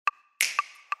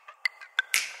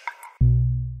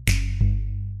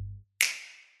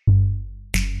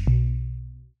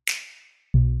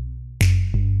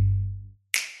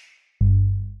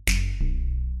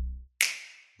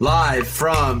Live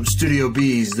from Studio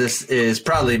B's, this is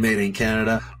proudly made in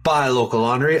Canada by Local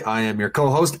Laundry. I am your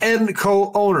co-host and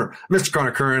co-owner, Mr.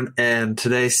 Connor Curran, and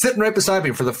today, sitting right beside me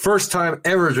for the first time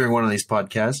ever during one of these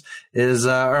podcasts, is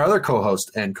our other co-host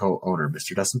and co-owner,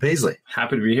 Mr. Dustin Paisley.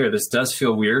 Happy to be here. This does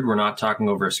feel weird. We're not talking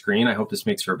over a screen. I hope this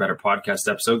makes for a better podcast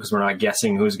episode because we're not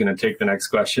guessing who's going to take the next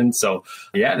question. So,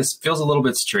 yeah, this feels a little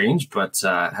bit strange, but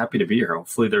happy to be here.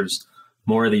 Hopefully there's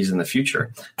more of these in the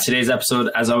future. Today's episode,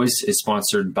 as always, is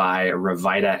sponsored by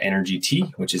Revita Energy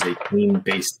Tea, which is a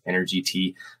clean-based energy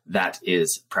tea that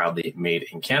is proudly made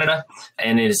in Canada.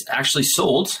 And it is actually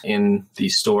sold in the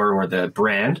store or the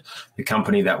brand, the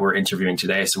company that we're interviewing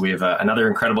today. So we have another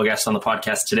incredible guest on the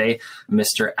podcast today,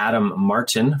 Mr. Adam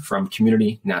Martin from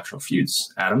Community Natural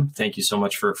Foods. Adam, thank you so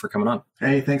much for coming on.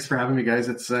 Hey, thanks for having me, guys.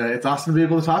 It's awesome to be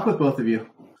able to talk with both of you.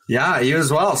 Yeah, you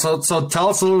as well. So tell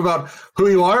us a little about who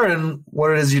you are and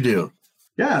what it is you do.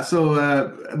 Yeah,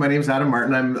 so my name is Adam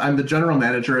Martin. I'm the general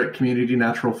manager at Community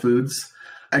Natural Foods.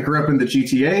 I grew up in the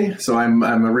GTA, so I'm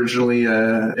originally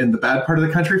in the bad part of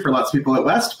the country for lots of people out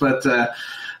west, but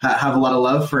have a lot of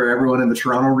love for everyone in the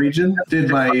Toronto region. Did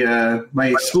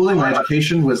my schooling, my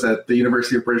education was at the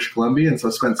University of British Columbia, and so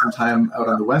spent some time out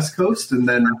on the West Coast, and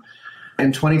then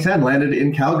in 2010, landed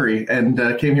in Calgary and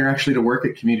came here actually to work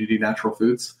at Community Natural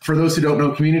Foods. For those who don't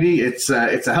know Community, it's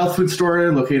a health food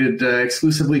store located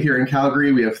exclusively here in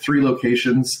Calgary. We have 3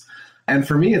 locations. And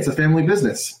for me, it's a family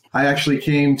business. I actually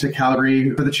came to Calgary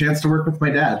for the chance to work with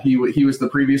my dad. He was the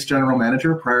previous general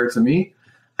manager prior to me.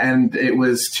 And it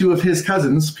was 2 of his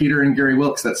cousins, Peter and Gary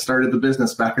Wilkes, that started the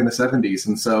business back in the 70s.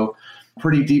 And so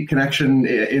pretty deep connection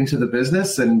into the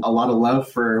business and a lot of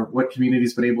love for what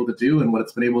Community's been able to do and what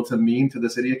it's been able to mean to the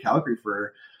city of Calgary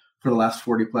for the last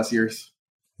 40 plus years.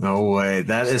 No way.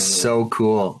 That is so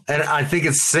cool. And I think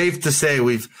it's safe to say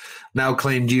we've now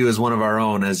claimed you as one of our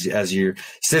own as you're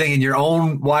sitting in your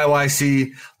own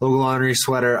YYC Local Laundry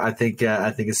sweater. I think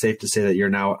it's safe to say that you're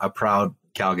now a proud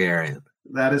Calgarian.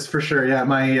 That is for sure. Yeah.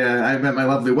 I met my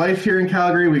lovely wife here in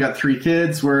Calgary. We got 3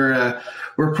 kids.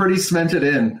 We're pretty cemented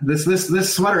in.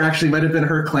 This sweater actually might have been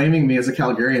her claiming me as a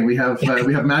Calgarian. We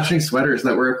have matching sweaters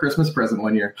that were a Christmas present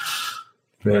one year.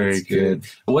 Very good.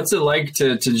 What's it like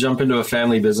to jump into a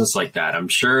family business like that? I'm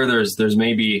sure is there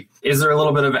a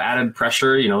little bit of added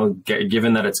pressure,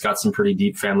 given that it's got some pretty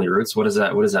deep family roots? What is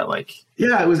that like?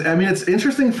 Yeah, it's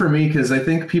interesting for me because I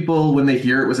think people, when they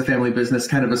hear it was a family business,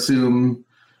 kind of assume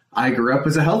I grew up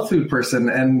as a health food person,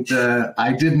 and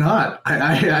I did not.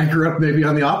 I grew up maybe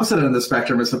on the opposite end of the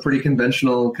spectrum as a pretty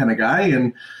conventional kind of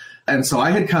guy. And so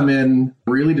I had come in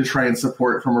really to try and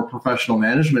support from a professional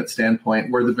management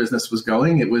standpoint where the business was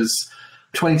going.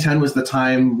 2010 was the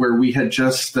time where we had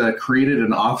just created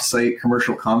an off-site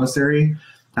commercial commissary.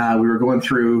 We were going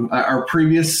through our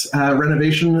previous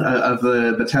renovation of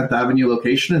the 10th Avenue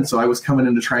location. And so I was coming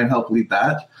in to try and help lead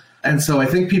that. And so I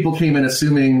think people came in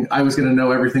assuming I was going to know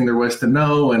everything there was to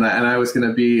know, and I was going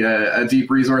to be a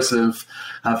deep resource of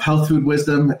health food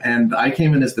wisdom. And I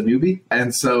came in as the newbie.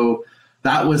 And so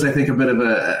that was, I think, a bit of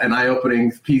an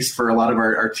eye-opening piece for a lot of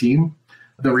our team.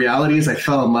 The reality is I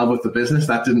fell in love with the business.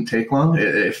 That didn't take long.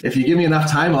 If you give me enough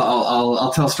time,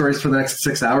 I'll tell stories for the next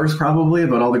 6 hours probably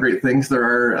about all the great things there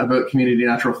are about Community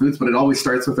Natural Foods, but it always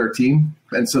starts with our team.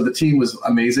 And so the team was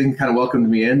amazing, kind of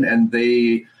welcomed me in, and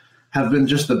they have been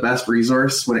just the best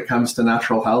resource when it comes to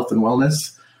natural health and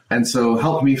wellness. And so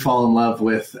helped me fall in love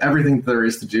with everything there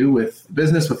is to do with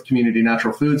business, with Community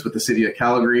Natural Foods, with the city of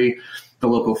Calgary, the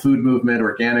local food movement,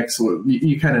 organics,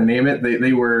 you kind of name it.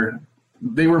 They were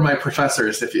my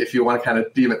professors, if you want to kind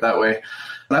of deem it that way.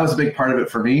 That was a big part of it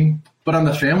for me. But on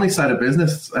the family side of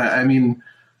business,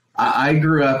 I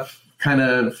grew up kind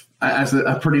of as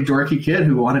a pretty dorky kid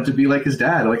who wanted to be like his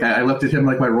dad. Like I looked at him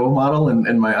like my role model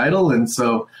and my idol. And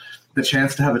so the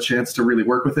chance to really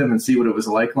work with him and see what it was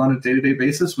like on a day-to-day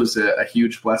basis was a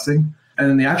huge blessing. And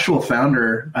then the actual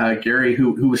founder, Gary,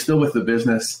 who was still with the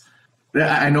business,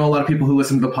 I know a lot of people who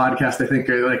listen to the podcast, I think,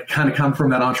 like kind of come from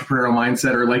that entrepreneurial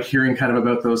mindset or like hearing kind of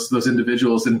about those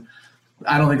individuals. And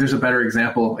I don't think there's a better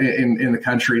example in the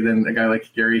country than a guy like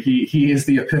Gary. He is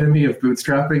the epitome of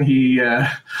bootstrapping.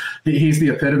 He's the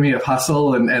epitome of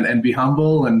hustle and be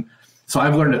humble. And so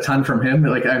I've learned a ton from him.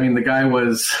 The guy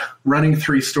was running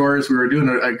 3 stores. We were doing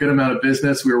a good amount of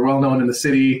business. We were well known in the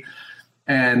city.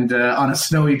 And on a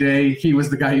snowy day, he was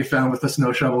the guy you found with a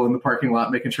snow shovel in the parking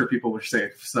lot, making sure people were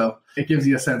safe. So it gives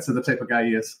you a sense of the type of guy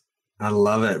he is. I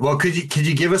love it. Well, could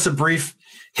you give us a brief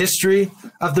history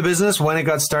of the business, when it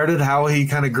got started, how he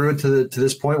kind of grew it to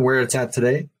this point, where it's at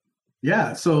today?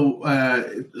 Yeah. So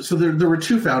there were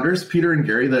 2 founders, Peter and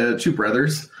Gary, the 2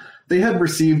 brothers. They had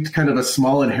received kind of a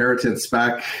small inheritance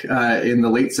back in the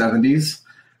late 70s.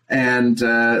 And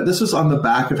this was on the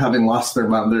back of having lost their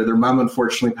mom. Their mom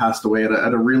unfortunately passed away at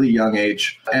a really young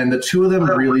age. And the two of them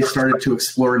really started to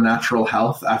explore natural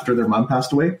health after their mom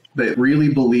passed away. They really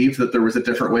believed that there was a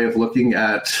different way of looking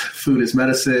at food as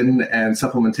medicine and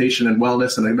supplementation and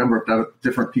wellness and a number of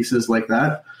different pieces like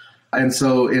that. And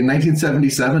so in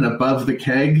 1977, above the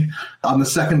keg on the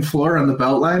second floor on the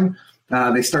Beltline,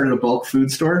 they started a bulk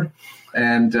food store.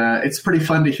 And it's pretty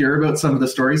fun to hear about some of the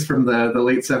stories from the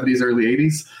late 70s, early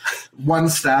 80s. One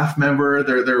staff member,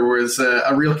 there was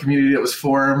a real community that was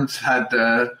formed, had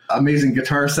amazing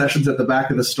guitar sessions at the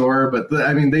back of the store. But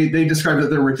they described that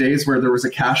there were days where there was a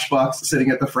cash box sitting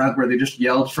at the front where they just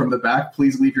yelled from the back,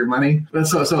 "Please leave your money."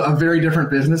 So a very different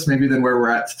business maybe than where we're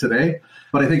at today.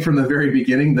 But I think from the very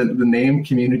beginning, the name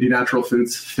Community Natural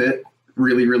Foods fit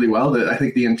really, really well. That I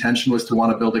think the intention was to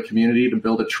want to build a community, to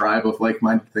build a tribe of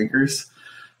like-minded thinkers.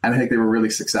 And I think they were really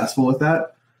successful with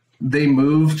that. They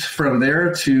moved from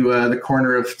there to the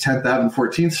corner of 10th Ave and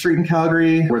 14th Street in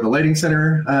Calgary, where the Lighting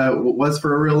Center was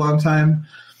for a real long time.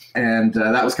 And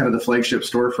that was kind of the flagship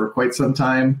store for quite some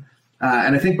time.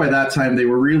 And I think by that time, they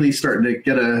were really starting to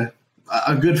get a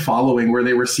good following where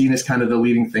they were seen as kind of the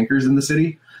leading thinkers in the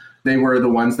city. They were the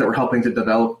ones that were helping to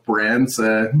develop brands.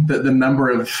 The number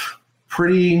of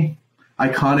pretty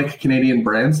iconic Canadian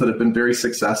brands that have been very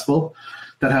successful,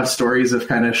 that have stories of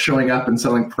kind of showing up and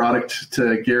selling product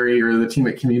to Gary or the team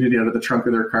at Community out of the trunk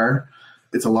of their car.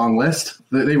 It's a long list.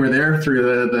 They were there through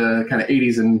the kind of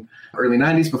 80s and early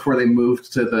 90s before they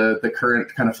moved to the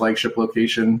current kind of flagship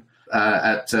location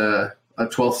at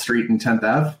 12th Street and 10th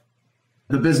Ave.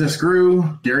 The business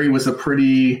grew. Gary was a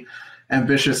pretty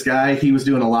ambitious guy. He was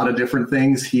doing a lot of different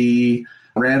things. He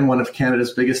ran one of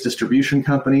Canada's biggest distribution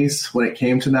companies when it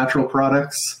came to natural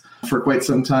products. For quite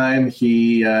some time,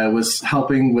 he was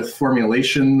helping with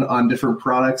formulation on different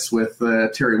products with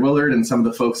Terry Willard and some of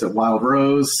the folks at Wild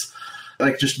Rose,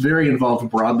 like just very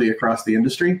involved broadly across the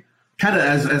industry. Kind of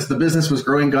as the business was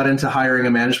growing, got into hiring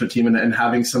a management team and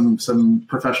having some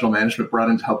professional management brought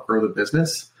in to help grow the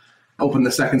business. Opened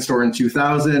the second store in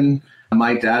 2000.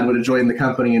 My dad would have joined the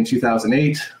company in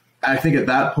 2008. I think at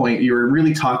that point, you were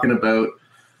really talking about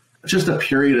just a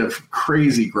period of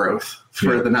crazy growth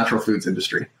for the natural foods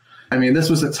industry. I mean, this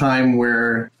was a time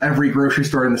where every grocery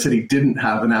store in the city didn't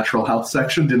have a natural health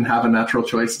section, didn't have a natural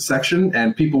choice section,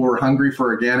 and people were hungry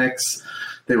for organics.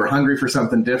 They were hungry for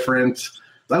something different.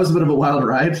 That was a bit of a wild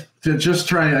ride to just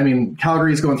try. I mean,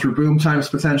 Calgary's going through boom times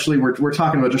potentially. We're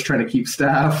talking about just trying to keep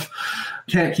staff.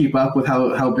 Can't keep up with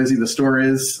how busy the store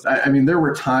is. I mean, there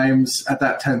were times at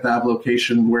that 10th Ave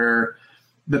location where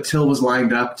the till was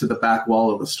lined up to the back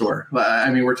wall of the store. I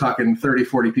mean, we're talking 30,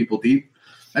 40 people deep.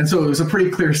 And so it was a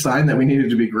pretty clear sign that we needed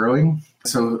to be growing.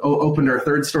 So opened our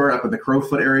third store up in the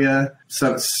Crowfoot area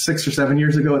 6 or 7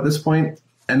 years ago at this point.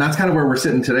 And that's kind of where we're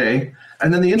sitting today.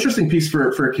 And then the interesting piece for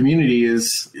a community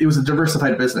is it was a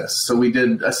diversified business. So we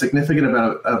did a significant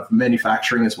amount of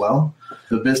manufacturing as well.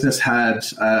 The business had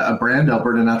a brand,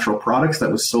 Alberta Natural Products,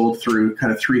 that was sold through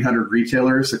kind of 300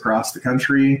 retailers across the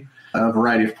country. A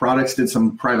variety of products, did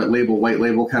some private label, white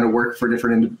label kind of work for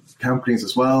different companies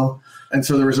as well. And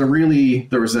so there was a real estate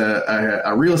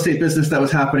business that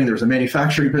was happening. There was a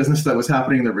manufacturing business that was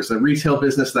happening. There was a retail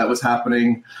business that was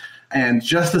happening. And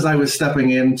just as I was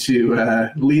stepping in to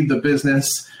lead the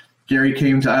business, Gary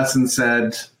came to us and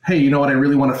said, "Hey, you know what? I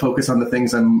really want to focus on the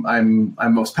things I'm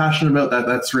most passionate about.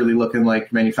 That's really looking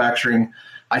like manufacturing.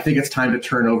 I think it's time to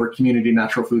turn over Community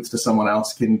Natural Foods to someone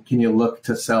else. Can you look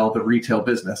to sell the retail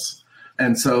business?"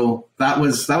 And so that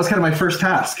was kind of my first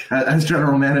task as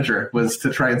general manager, was to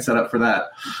try and set up for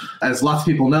that. As lots of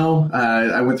people know,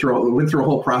 I went through a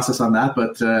whole process on that,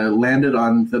 but landed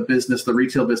on the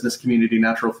retail business, Community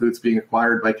Natural Foods, being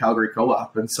acquired by Calgary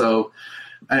Co-op. And so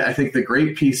I think the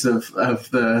great piece of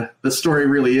the story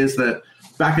really is that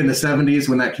back in the 70s,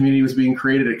 when that community was being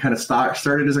created, it kind of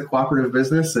started as a cooperative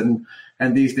business. And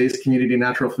these days, Community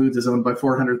Natural Foods is owned by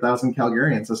 400,000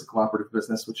 Calgarians as a cooperative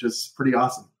business, which is pretty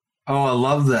awesome. Oh, I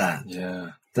love that.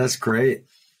 Yeah. That's great.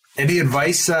 Any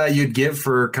advice you'd give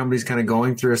for companies kind of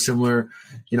going through a similar,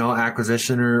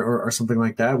 acquisition or something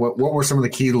like that? What were some of the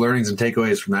key learnings and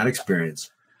takeaways from that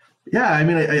experience? Yeah, I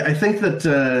mean, I think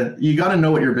that you got to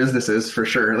know what your business is for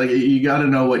sure. Like, you got to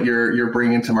know what you're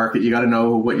bringing to market. You got to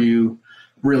know what you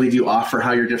really do offer,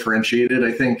 how you're differentiated.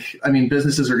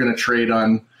 Businesses are going to trade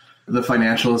on the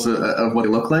financials of what they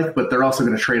look like, but they're also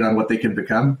going to trade on what they can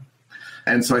become.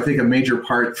 And so I think a major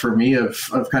part for me of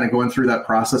kind of going through that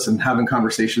process and having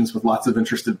conversations with lots of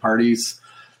interested parties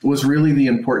was really the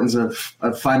importance of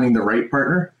finding the right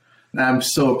partner. I'm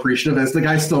so appreciative. As the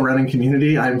guy still running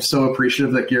Community, I'm so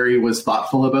appreciative that Gary was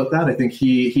thoughtful about that. I think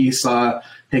he saw,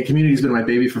 hey, Community's been my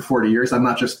baby for 40 years. I'm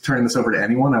not just turning this over to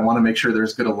anyone. I want to make sure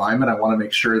there's good alignment. I want to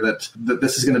make sure that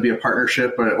this is going to be a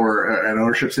partnership or an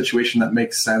ownership situation that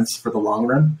makes sense for the long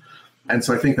run. And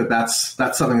so I think that's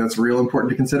something that's real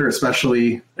important to consider,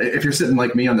 especially if you're sitting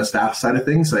like me on the staff side of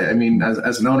things. I mean,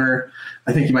 as an owner,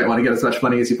 I think you might want to get as much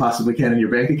money as you possibly can in your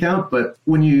bank account. But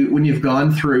when you've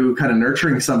gone through kind of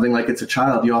nurturing something like it's a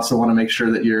child, you also want to make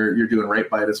sure that you're doing right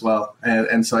by it as well.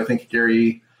 And so I think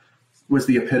Gary was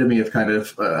the epitome of kind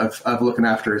of looking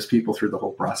after his people through the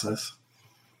whole process.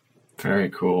 Very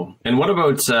cool. And what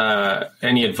about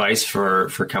any advice for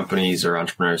companies or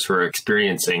entrepreneurs who are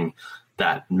experiencing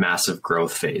that massive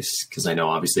growth phase? Because I know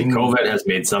obviously COVID has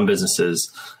made some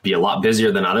businesses be a lot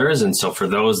busier than others. And so for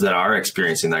those that are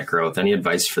experiencing that growth, any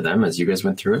advice for them as you guys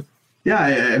went through it? Yeah,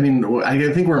 I mean,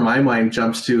 I think where my mind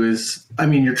jumps to is, I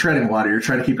mean, you're treading water. You're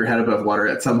trying to keep your head above water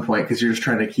at some point because you're just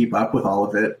trying to keep up with all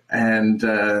of it. And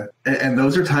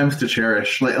those are times to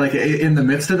cherish. Like in the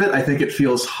midst of it, I think it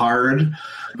feels hard.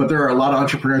 But there are a lot of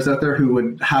entrepreneurs out there who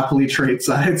would happily trade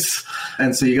sides.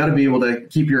 And so you got to be able to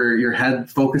keep your head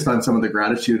focused on some of the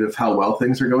gratitude of how well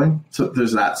things are going. So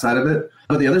there's that side of it.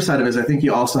 But the other side of it is I think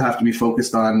you also have to be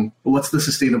focused on what's the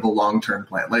sustainable long-term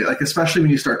plan. Like especially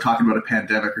when you start talking about a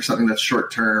pandemic or something that's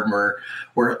short-term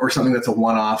or something that's a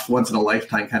one-off,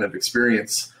 once-in-a-lifetime kind of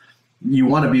experience. You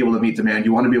want to be able to meet demand.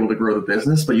 You want to be able to grow the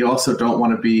business, but you also don't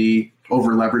want to be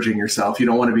over leveraging yourself. You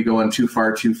don't want to be going too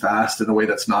far too fast in a way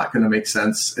that's not going to make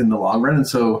sense in the long run. And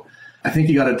so I think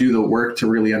you got to do the work to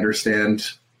really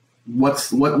understand what's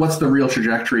the real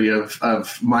trajectory of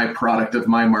my product, of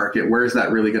my market. Where is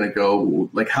that really going to go?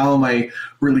 Like, how am I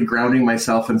really grounding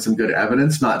myself in some good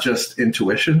evidence, not just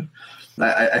intuition?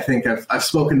 I think I've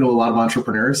spoken to a lot of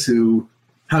entrepreneurs who,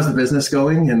 how's the business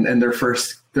going? And their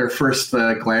first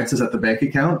glance is at the bank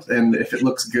account. And if it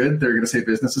looks good, they're going to say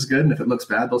business is good. And if it looks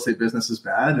bad, they'll say business is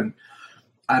bad. And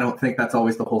I don't think that's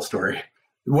always the whole story.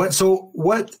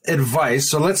 What advice?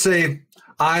 So let's say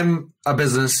I'm a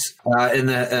business in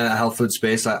the health food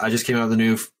space. I just came out with a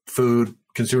new food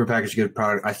consumer packaged good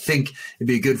product. I think it'd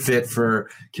be a good fit for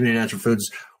Community Natural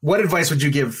Foods. What advice would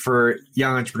you give for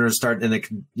young entrepreneurs starting in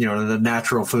the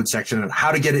natural food section and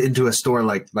how to get it into a store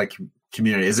like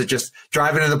Community? Is it just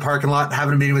driving in the parking lot,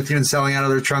 having a meeting with you and selling out of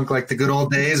their trunk like the good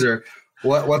old days, or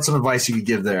what's some advice you could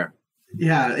give there?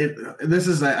 Yeah,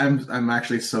 I'm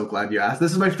actually so glad you asked.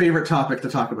 This is my favorite topic to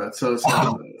talk about. So this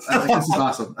is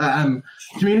awesome.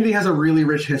 Community has a really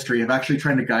rich history of actually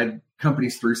trying to guide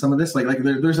companies through some of this. Like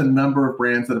there's a number of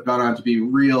brands that have gone on to be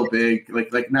real big,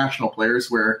 like national players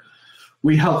where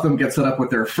we help them get set up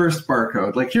with their first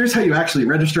barcode. Like, here's how you actually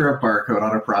register a barcode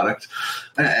on a product.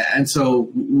 And so,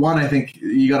 one, I think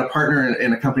you got to partner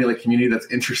in a company like Community that's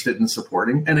interested in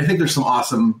supporting. And I think there's some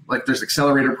awesome, like there's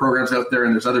accelerator programs out there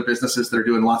and there's other businesses that are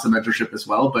doing lots of mentorship as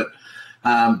well. But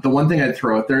the one thing I'd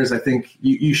throw out there is I think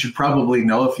you should probably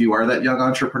know, if you are that young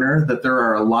entrepreneur, that there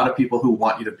are a lot of people who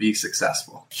want you to be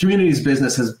successful. Community's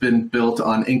business has been built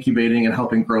on incubating and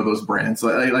helping grow those brands.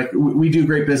 Like we do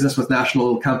great business with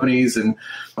national companies and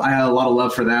I have a lot of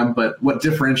love for them, but what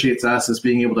differentiates us is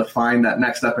being able to find that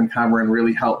next up and comer and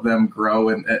really help them grow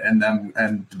and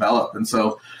develop. And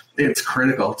so it's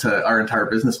critical to our entire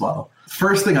business model.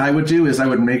 First thing I would do is I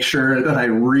would make sure that I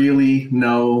really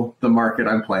know the market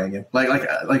I'm playing in.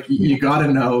 Like you got to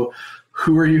know,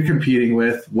 who are you competing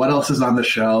with? What else is on the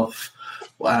shelf?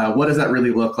 What does that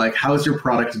really look like? How is your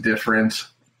product different?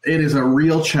 It is a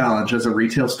real challenge as a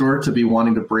retail store to be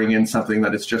wanting to bring in something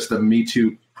that is just a Me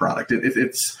Too product.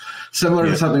 It's similar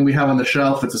to something we have on the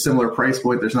shelf. It's a similar price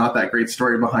point. There's not that great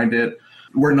story behind it.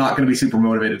 We're not going to be super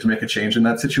motivated to make a change in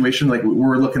that situation. Like,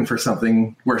 we're looking for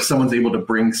something where someone's able to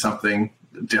bring something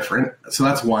different. So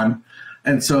that's one.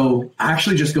 And so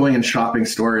actually just going and shopping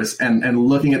stores and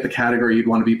looking at the category you'd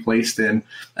want to be placed in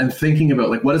and thinking about,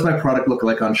 like, what does my product look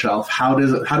like on shelf? How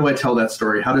do I tell that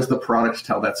story? How does the product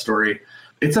tell that story?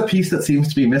 It's a piece that seems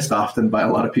to be missed often by a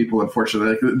lot of people,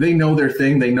 unfortunately. Like, they know their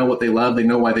thing, they know what they love, they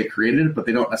know why they created it, but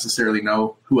they don't necessarily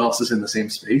know who else is in the same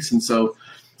space. And so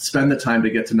spend the time to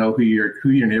get to know who your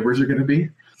neighbors are going to be.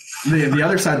 The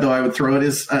other side, though, I would throw it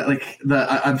is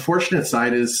the unfortunate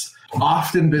side is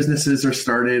often businesses are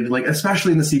started, like,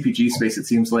 especially in the CPG space, it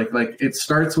seems like it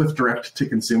starts with direct to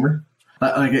consumer.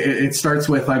 It starts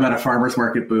with, I'm at a farmer's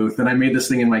market booth and I made this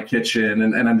thing in my kitchen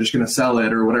and I'm just going to sell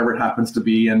it or whatever it happens to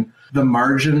be. And the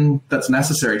margin that's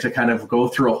necessary to kind of go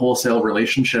through a wholesale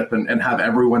relationship and have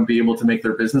everyone be able to make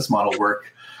their business model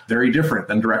work, very different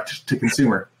than direct to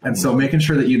consumer. And so making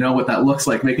sure that you know what that looks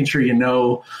like, making sure you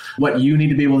know what you need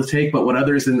to be able to take, but what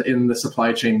others in the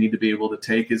supply chain need to be able to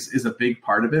take is a big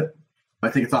part of it. I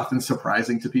think it's often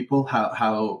surprising to people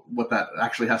how what that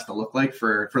actually has to look like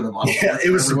for the model. Yeah,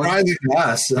 it was surprising to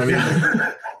us. I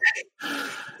mean,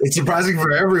 it's surprising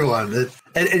for everyone.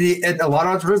 And a lot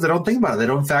of entrepreneurs, they don't think about it. They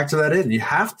don't factor that in. You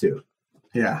have to.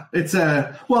 Yeah, it's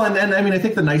well, and I mean, I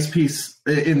think the nice piece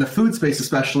in the food space,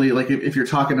 especially like if you're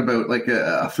talking about like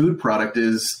a food product,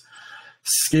 is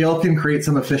scale can create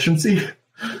some efficiency.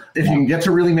 If you can get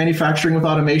to really manufacturing with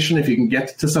automation, if you can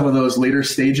get to some of those later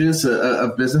stages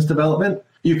of business development,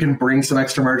 you can bring some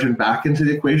extra margin back into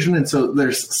the equation. And so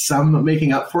there's some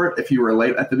making up for it if you were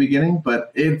late at the beginning,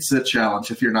 but it's a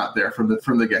challenge if you're not there from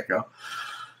the get-go.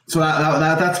 So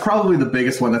that's probably the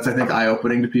biggest one that's, I think,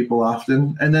 eye-opening to people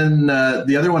often. And then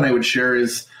the other one I would share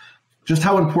is just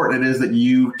how important it is that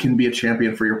you can be a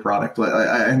champion for your product.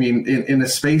 I mean, in a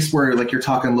space where like you're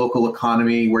talking local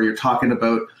economy, where you're talking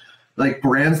about like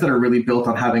brands that are really built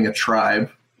on having a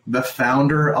tribe, the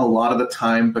founder a lot of the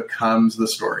time becomes the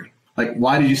story. Like,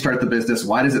 why did you start the business?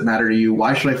 Why does it matter to you?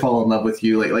 Why should I fall in love with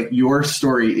you? Like your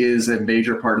story is a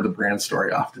major part of the brand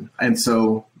story often. And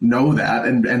so know that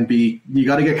and you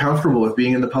got to get comfortable with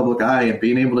being in the public eye and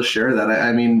being able to share that.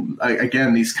 I mean,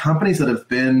 again, these companies that have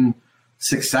been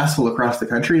successful across the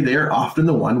country, they are often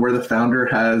the one where the founder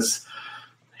has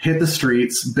hit the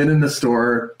streets, been in the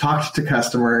store, talked to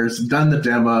customers, done the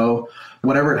demo,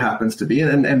 whatever it happens to be.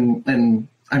 And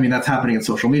I mean, that's happening in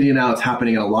social media now. It's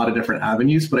happening in a lot of different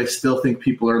avenues, but I still think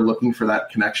people are looking for that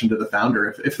connection to the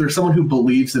founder. If there's someone who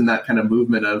believes in that kind of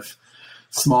movement of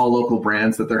small local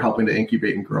brands that they're helping to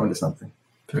incubate and grow into something.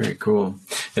 Very cool.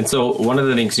 And so one of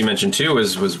the things you mentioned too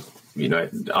was, you know,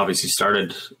 it obviously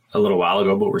started a little while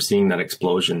ago, but we're seeing that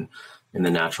explosion in the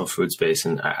natural food space.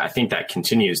 And I think that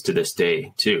continues to this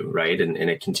day too, right? And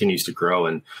it continues to grow.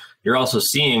 And you're also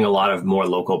seeing a lot of more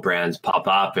local brands pop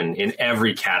up in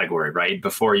every category, right?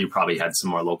 Before you probably had some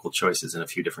more local choices in a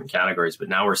few different categories, but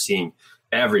now we're seeing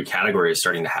every category is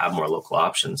starting to have more local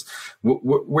options.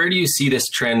 Where do you see this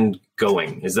trend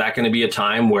going? Is that going to be a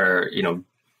time where, you know,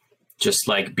 just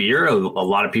like beer, a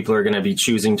lot of people are going to be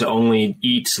choosing to only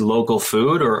eat local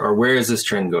food, or where is this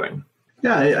trend going?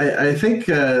 Yeah, I think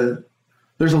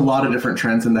there's a lot of different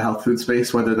trends in the health food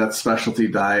space, whether that's specialty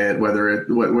diet, whether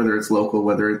it's local,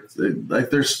 whether it's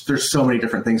like there's so many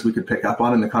different things we could pick up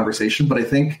on in the conversation. But I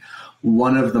think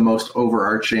one of the most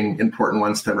overarching important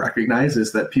ones to recognize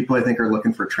is that people, I think, are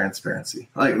looking for transparency.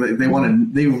 Like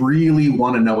they really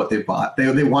want to know what they bought.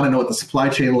 They want to know what the supply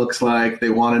chain looks like.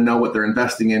 They want to know what they're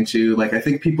investing into. Like, I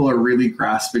think people are really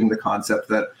grasping the concept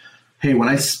that, hey, when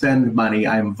I spend money,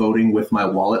 I'm voting with my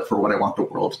wallet for what I want the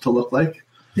world to look like.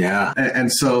 Yeah.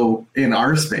 And so in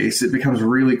our space, it becomes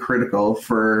really critical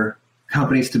for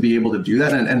companies to be able to do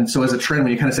that. And so as a trend,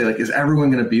 when you kind of say, like, is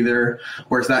everyone going to be there?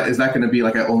 Or is that going to be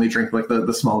like, I only drink like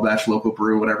the small batch local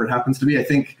brew, whatever it happens to be? I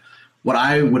think what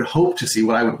I would hope to see,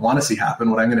 what I would want to see happen,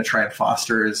 what I'm going to try and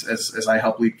foster as I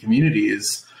help lead community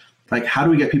is, like, how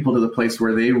do we get people to the place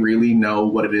where they really know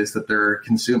what it is that they're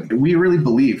consuming? We really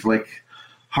believe, like,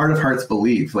 heart of hearts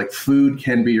believe, like, food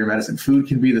can be your medicine. Food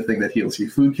can be the thing that heals you.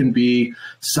 Food can be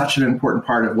such an important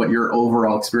part of what your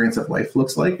overall experience of life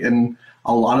looks like. And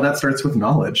a lot of that starts with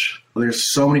knowledge.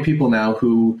 There's so many people now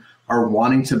who are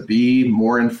wanting to be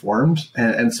more informed.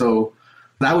 And so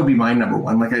that would be my number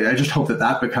one. Like, I just hope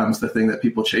that becomes the thing that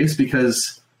people chase,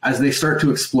 because as they start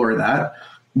to explore that,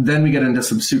 then we get into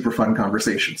some super fun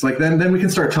conversations. Like then we can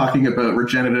start talking about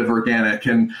regenerative organic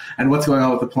and what's going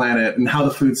on with the planet and how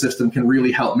the food system can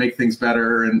really help make things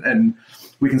better. And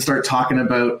we can start talking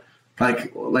about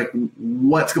like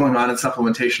what's going on in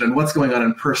supplementation and what's going on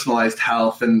in personalized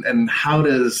health and how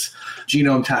does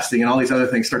genome testing and all these other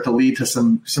things start to lead to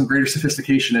some greater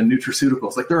sophistication in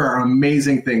nutraceuticals. Like, there are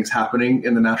amazing things happening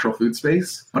in the natural food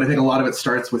space, but I think a lot of it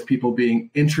starts with people being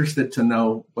interested to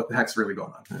know what the heck's really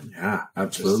going on. Yeah,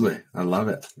 absolutely. I love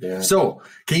it. Yeah. So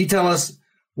can you tell us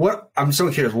I'm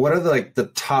so curious, what are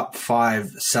the top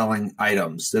 5 selling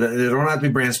items? They don't have to be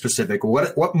brand specific.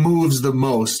 What moves the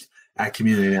most at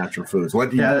Community Natural Foods?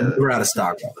 What do we're out of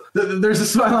stock of? There's a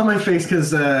smile on my face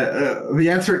because the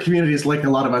answer at Community is like a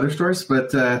lot of other stores,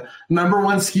 but number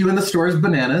one SKU in the store is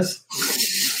bananas.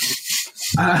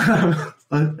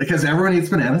 Because everyone eats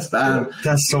bananas.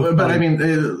 That's so funny. But I mean,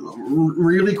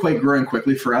 really quite growing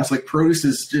quickly for us. Like, produce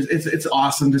is it's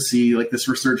awesome to see, like, this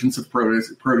resurgence of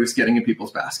produce getting in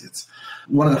people's baskets.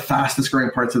 One of the fastest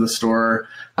growing parts of the store.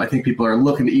 I think people are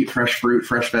looking to eat fresh fruit,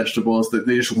 fresh vegetables. That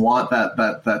they just want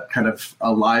that kind of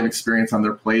alive experience on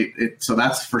their plate. So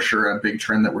that's for sure a big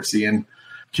trend that we're seeing.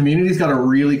 Community's got a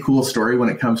really cool story when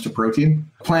it comes to protein.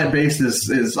 Plant-based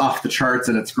is off the charts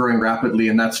and it's growing rapidly,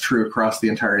 and that's true across the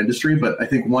entire industry. But I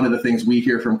think one of the things we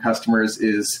hear from customers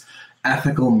is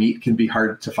ethical meat can be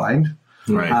hard to find.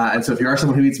 Right. And so if you are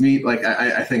someone who eats meat, like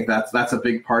I think that's a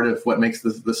big part of what makes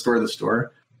the store the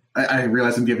store. I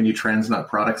realize I'm giving you trends, not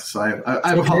products, so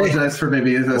I apologize for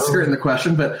maybe skirting the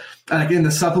question. But in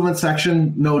the supplement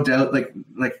section, no doubt, like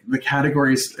the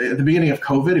categories at the beginning of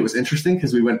COVID, it was interesting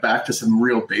because we went back to some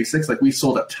real basics. Like we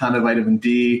sold a ton of vitamin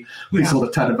D, we sold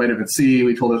a ton of vitamin C,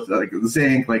 we told like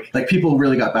zinc, like people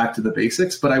really got back to the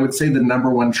basics. But I would say the number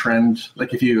one trend,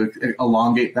 like if you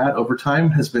elongate that over time,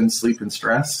 has been sleep and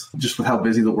stress, just with how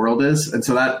busy the world is, and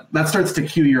so that starts to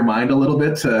cue your mind a little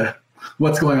bit to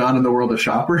what's going on in the world of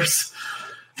shoppers.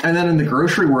 And then in the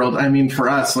grocery world, I mean, for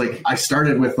us, like I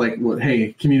started with like,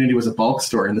 hey, Community was a bulk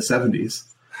store in the 70s.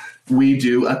 We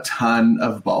do a ton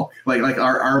of bulk, like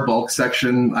our bulk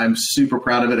section. I'm super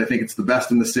proud of it. I think it's the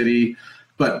best in the city,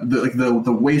 but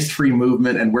the waste-free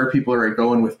movement and where people are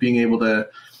going with being able to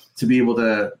be able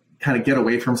to kind of get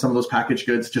away from some of those packaged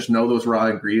goods, just know those raw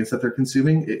ingredients that they're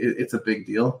consuming. It's a big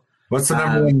deal. What's the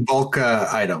number one bulk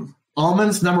item?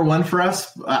 Almonds, number one for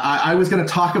us. I was going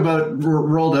to talk about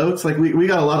rolled oats. Like we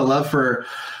got a lot of love for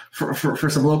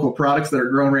some local products that are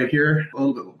grown right here, a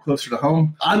little bit closer to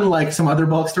home. Unlike some other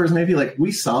bulk stores, maybe like we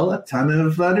sell a ton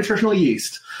of nutritional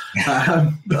yeast.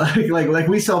 Like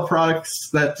we sell products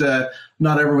that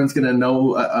not everyone's going to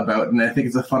know about, and I think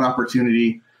it's a fun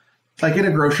opportunity. Like in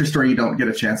a grocery store, you don't get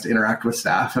a chance to interact with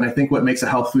staff. And I think what makes a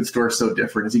health food store so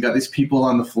different is you got these people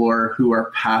on the floor who are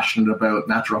passionate about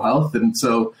natural health. And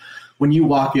so when you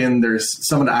walk in, there's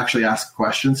someone to actually ask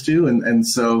questions to. And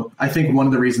so I think one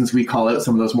of the reasons we call out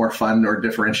some of those more fun or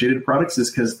differentiated products is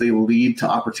because they lead to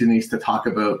opportunities to talk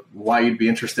about why you'd be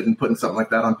interested in putting something like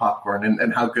that on popcorn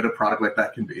and how good a product like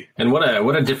that can be. And what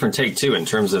a different take too, in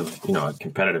terms of, a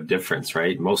competitive difference,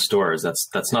 right? Most stores,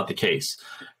 that's not the case,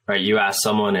 right? You ask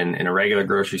someone in a regular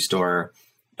grocery store,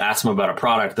 ask them about a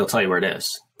product, they'll tell you where it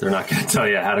is. They're not going to tell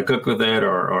you how to cook with it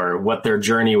or what their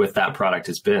journey with that product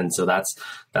has been. So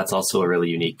that's also a really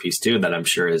unique piece too, that I'm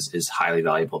sure is highly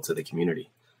valuable to the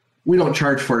community. We don't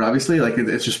charge for it, obviously. Like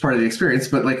it's just part of the experience,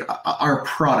 but like our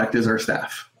product is our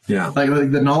staff. Yeah. Like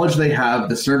the knowledge they have,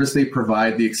 the service they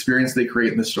provide, the experience they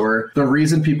create in the store. The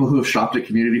reason people who have shopped at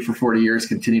Community for 40 years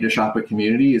continue to shop at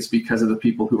Community is because of the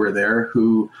people who are there,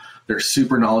 who they're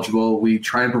super knowledgeable. We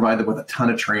try and provide them with a ton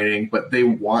of training, but they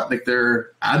want, like,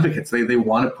 they're advocates. They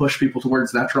want to push people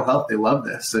towards natural health. They love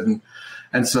this.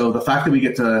 And so the fact that we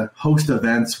get to host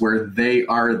events where they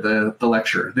are the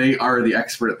lecturer, they are the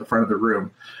expert at the front of the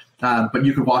room. But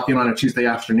you could walk in on a Tuesday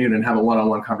afternoon and have a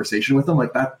one-on-one conversation with them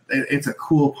like that. It's a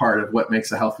cool part of what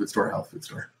makes a health food store a health food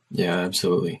store. Yeah,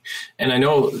 absolutely. And I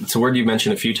know it's a word you've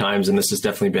mentioned a few times, and this has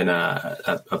definitely been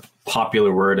a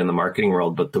popular word in the marketing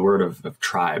world, but the word of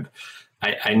tribe.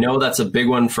 I know that's a big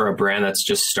one for a brand that's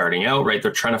just starting out, right?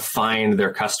 They're trying to find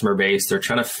their customer base. They're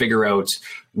trying to figure out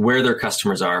where their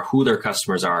customers are, who their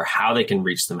customers are, how they can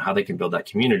reach them, how they can build that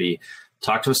community.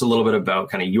 Talk to us a little bit about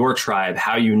kind of your tribe,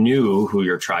 how you knew who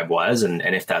your tribe was, and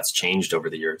if that's changed over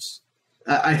the years.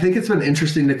 I think it's been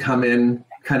interesting to come in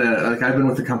kind of like I've been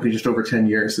with the company just over 10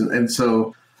 years. And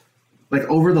so like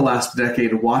over the last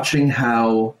decade, watching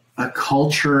how a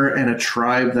culture and a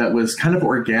tribe that was kind of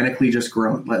organically just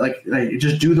grown, like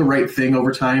just do the right thing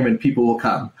over time and people will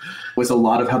come, was a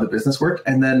lot of how the business worked.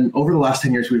 And then over the last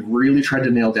 10 years, we've really tried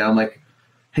to nail down like,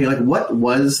 hey, like what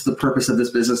was the purpose of this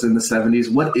business in the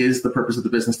 70s? What is the purpose of the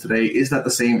business today? Is that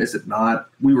the same? Is it not?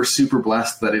 We were super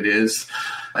blessed that it is.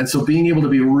 And so being able to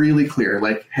be really clear,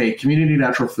 like, hey, Community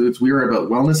Natural Foods, we are about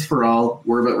wellness for all.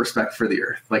 We're about respect for the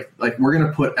earth. Like we're going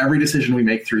to put every decision we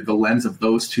make through the lens of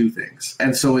those two things.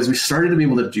 And so as we started to be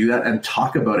able to do that and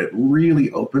talk about it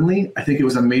really openly, I think it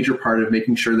was a major part of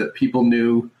making sure that people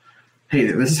knew,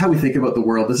 hey, this is how we think about the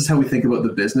world. This is how we think about the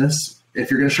business. If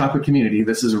you're going to shop at Community,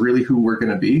 this is really who we're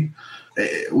going to be.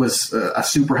 It was a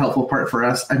super helpful part for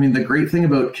us. I mean, the great thing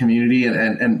about Community,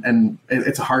 and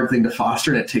it's a hard thing to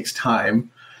foster and it takes time,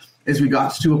 is we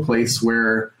got to a place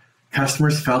where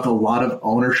customers felt a lot of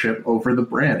ownership over the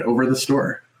brand, over the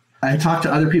store. I talked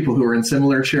to other people who are in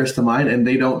similar chairs to mine and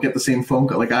they don't get the same phone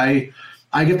call. Like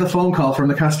I get the phone call from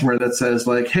the customer that says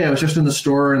like, hey, I was just in the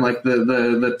store and like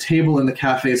the table in the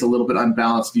cafe is a little bit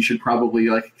unbalanced. You should probably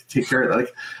like take care of it.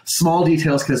 Like small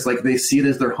details because like they see it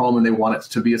as their home and they want it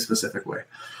to be a specific way.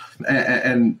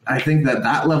 And I think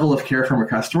that level of care from a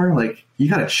customer, like you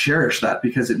got to cherish that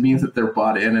because it means that they're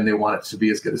bought in and they want it to be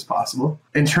as good as possible.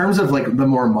 In terms of like the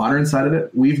more modern side of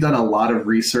it, we've done a lot of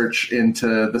research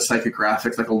into the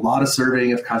psychographics, like a lot of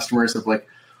surveying of customers of like,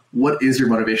 what is your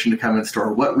motivation to come in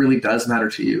store? What really does matter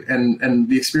to you? And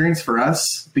the experience for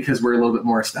us, because we're a little bit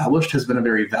more established, has been a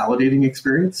very validating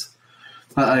experience.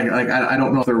 I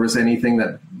don't know if there was anything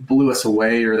that blew us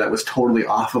away or that was totally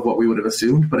off of what we would have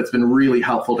assumed, but it's been really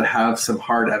helpful to have some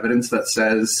hard evidence that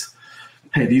says,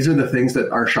 hey, these are the things that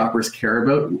our shoppers care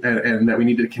about and that we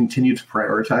need to continue to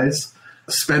prioritize.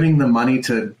 Spending the money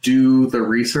to do the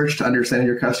research to understand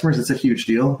your customers, it's a huge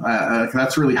deal.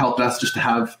 That's really helped us just to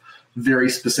have very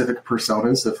specific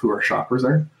personas of who our shoppers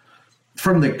are.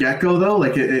 From the get-go, though,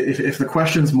 like if the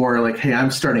question's more like, hey,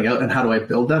 I'm starting out and how do I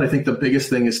build that? I think the biggest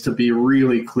thing is to be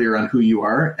really clear on who you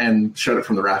are and shout it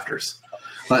from the rafters.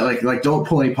 Like don't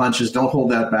pull any punches, don't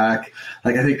hold that back.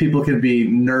 Like I think people can be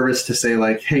nervous to say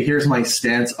like, hey, here's my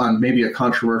stance on maybe a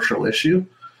controversial issue.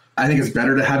 I think it's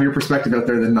better to have your perspective out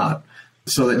there than not,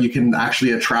 so that you can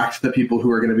actually attract the people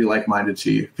who are going to be like-minded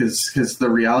to you. Because the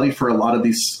reality for a lot of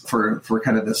these, for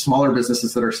kind of the smaller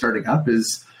businesses that are starting up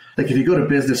is, like if you go to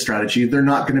business strategy, they're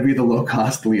not going to be the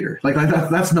low-cost leader. Like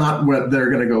that's not what they're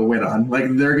going to go win on. Like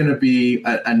they're going to be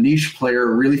a niche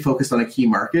player really focused on a key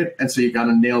market. And so you got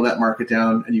to nail that market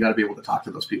down and you got to be able to talk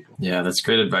to those people. Yeah, that's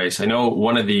great advice. I know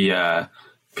one of the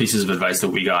pieces of advice that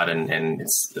we got, and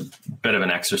it's a bit of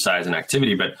an exercise and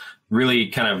activity, but really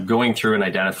kind of going through and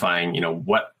identifying,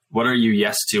 what are you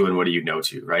yes to and what are you no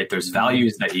to, right? There's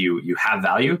values that you have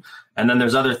value. And then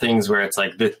there's other things where it's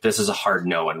like, this is a hard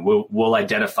no. And we'll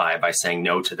identify by saying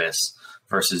no to this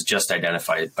versus just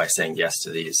identify by saying yes to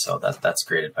these. So that's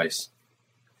great advice.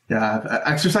 Yeah.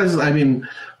 Exercises. I mean,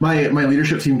 my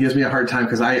leadership team gives me a hard time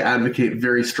because I advocate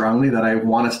very strongly that I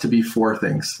want us to be for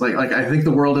things. Like I think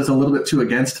the world is a little bit too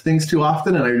against things too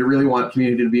often. And I really want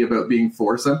community to be about being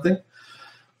for something.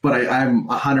 But I'm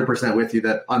 100% with you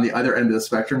that on the other end of the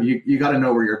spectrum, you got to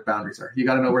know where your boundaries are. You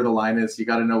got to know where the line is. You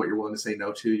got to know what you're willing to say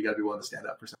no to. You got to be willing to stand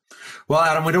up for something. Well,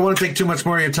 Adam, we don't want to take too much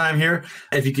more of your time here.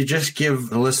 If you could just give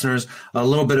the listeners a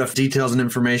little bit of details and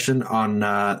information on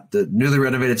the newly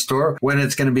renovated store, when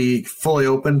it's going to be fully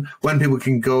open, when people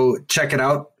can go check it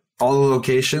out, all the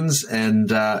locations, and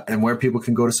where people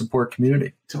can go to support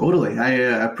community. Totally. I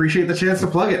appreciate the chance to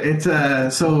plug it. It's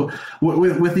so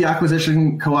with the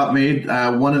acquisition Co-op made,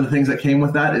 one of the things that came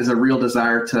with that is a real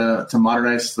desire to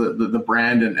modernize the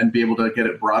brand and be able to get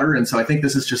it broader. And so I think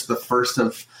this is just the first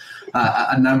of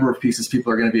a number of pieces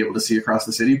people are going to be able to see across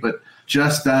the city, but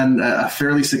just done a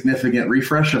fairly significant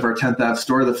refresh of our 10th Ave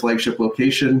store, the flagship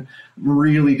location.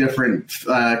 Really different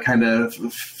kind of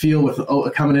feel with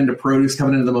coming into produce,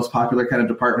 coming into the most popular kind of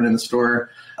department in the store.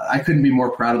 I couldn't be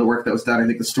more proud of the work that was done. I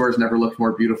think the store's never looked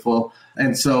more beautiful.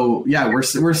 And so, yeah, we're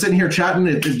sitting here chatting.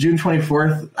 It's June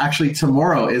 24th. Actually,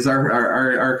 tomorrow is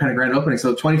our kind of grand opening.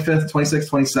 So 25th, 26th,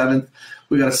 27th.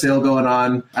 We got a sale going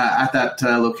on at that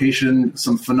location.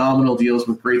 Some phenomenal deals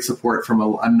with great support from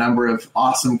a number of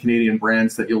awesome Canadian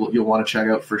brands that you'll want to check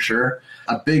out for sure.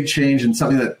 A big change and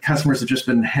something that customers have just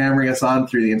been hammering us on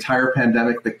through the entire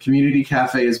pandemic. The community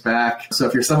cafe is back. So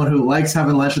if you're someone who likes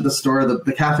having lunch at the store,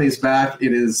 the cafe is back.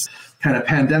 It is kind of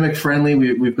pandemic friendly.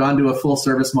 We've gone to a full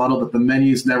service model, but the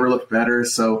menus never looked better.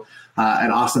 So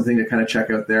an awesome thing to kind of check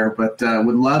out there. But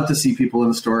would love to see people in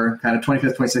the store, kind of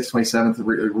 25th, 26th,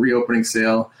 27th, reopening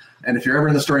sale. And if you're ever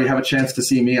in the store, you have a chance to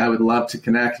see me, I would love to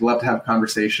connect, love to have a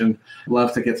conversation,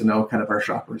 love to get to know kind of our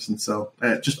shoppers. And so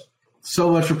just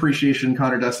so much appreciation,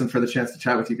 Connor, Dustin, for the chance to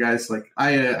chat with you guys. Like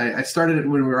I started it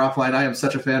when we were offline. I am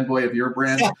such a fanboy of your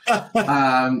brand.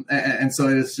 And so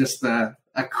it's just a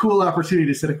cool opportunity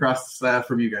to sit across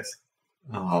from you guys.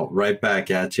 Oh, right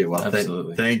back at you. Well,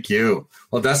 absolutely. Thank you.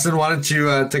 Well, Dustin, why don't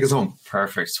you take us home?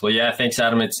 Perfect. Well, yeah, thanks,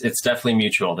 Adam. It's definitely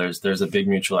mutual. There's a big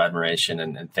mutual admiration,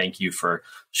 and thank you for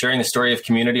sharing the story of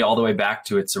community all the way back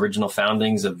to its original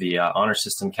foundings of the honor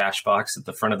system cash box at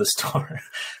the front of the store.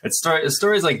 It's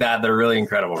stories like that are really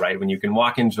incredible, right? When you can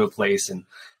walk into a place and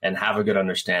have a good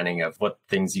understanding of what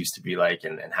things used to be like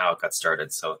and how it got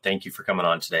started. So thank you for coming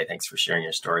on today. Thanks for sharing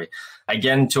your story.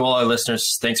 Again, to all our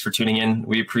listeners, thanks for tuning in.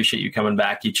 We appreciate you coming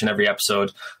back each and every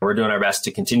episode. We're doing our best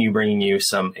to continue bringing you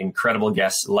some incredible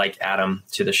guests like Adam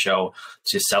to the show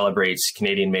to celebrate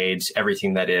Canadian made,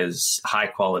 everything that is high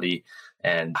quality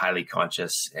and highly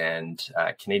conscious and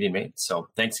Canadian made. So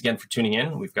thanks again for tuning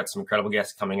in. We've got some incredible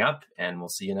guests coming up, and we'll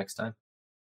see you next time.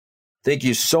 Thank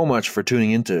you so much for tuning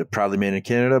in to Proudly Made in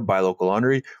Canada by Local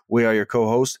Laundry. We are your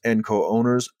co-hosts and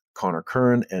co-owners, Connor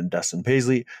Curran and Dustin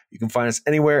Paisley. You can find us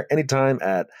anywhere, anytime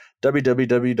at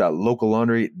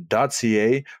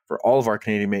www.locallaundry.ca for all of our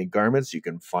Canadian-made garments. You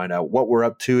can find out what we're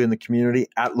up to in the community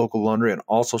at Local Laundry on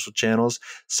all social channels.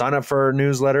 Sign up for our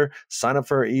newsletter, sign up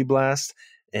for our e-blast,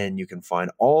 and you can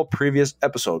find all previous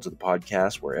episodes of the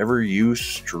podcast wherever you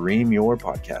stream your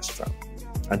podcast from.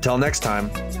 Until next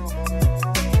time.